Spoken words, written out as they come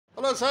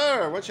Hello,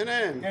 sir. What's your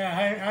name? Yeah,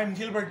 hi, I'm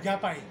Gilbert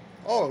Gapay.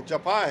 Oh,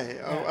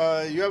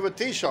 Japai. You have a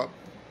tea shop.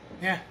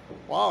 Yeah,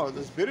 Wow,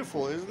 that's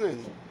beautiful, isn't it?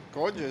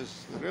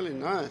 Gorgeous. Really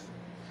nice.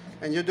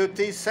 And you do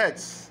tea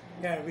sets.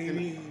 yeah,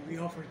 we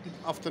offer tea.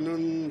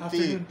 Afternoon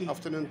Afternoon tea. tea.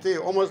 Afternoon tea.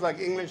 Almost like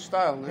English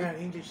style, no? Yeah,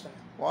 English style.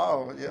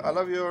 Wow. Yeah, I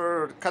love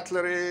your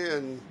cutlery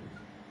and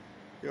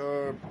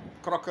your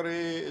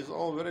crockery is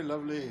all very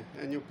lovely.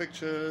 And your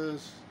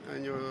pictures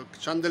and your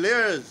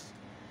chandeliers.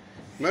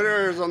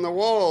 Mirrors on the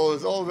wall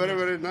is all very,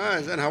 very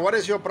nice. And what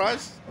is your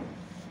price?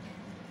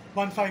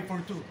 1.5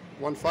 for two.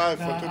 1.5 for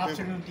two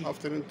afternoon people. tea.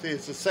 Afternoon tea.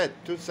 It's a set,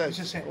 two sets.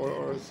 It's a set,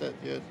 Or a set,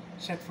 yes.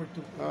 Set for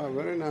two. Ah,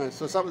 very nice.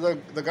 So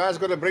the guys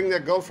going to bring their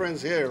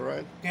girlfriends here,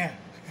 right? Yeah.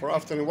 For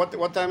afternoon.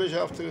 What time is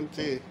your afternoon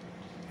tea? It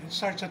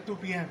starts at 2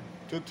 p.m.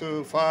 2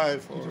 to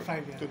 5? 2 to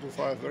 5, yeah. 2 to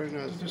 5, very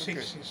nice. 2 to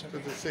 6 is 2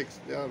 okay. to 6.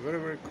 Yeah, very,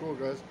 very cool,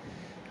 guys.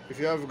 If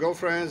you have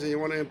girlfriends and you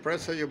want to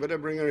impress her, you better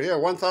bring her here.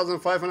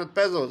 1,500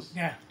 pesos.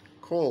 Yeah.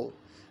 Cool.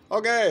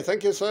 Okay,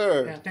 thank you,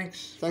 sir. Yeah,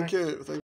 thanks. Thank Bye. you.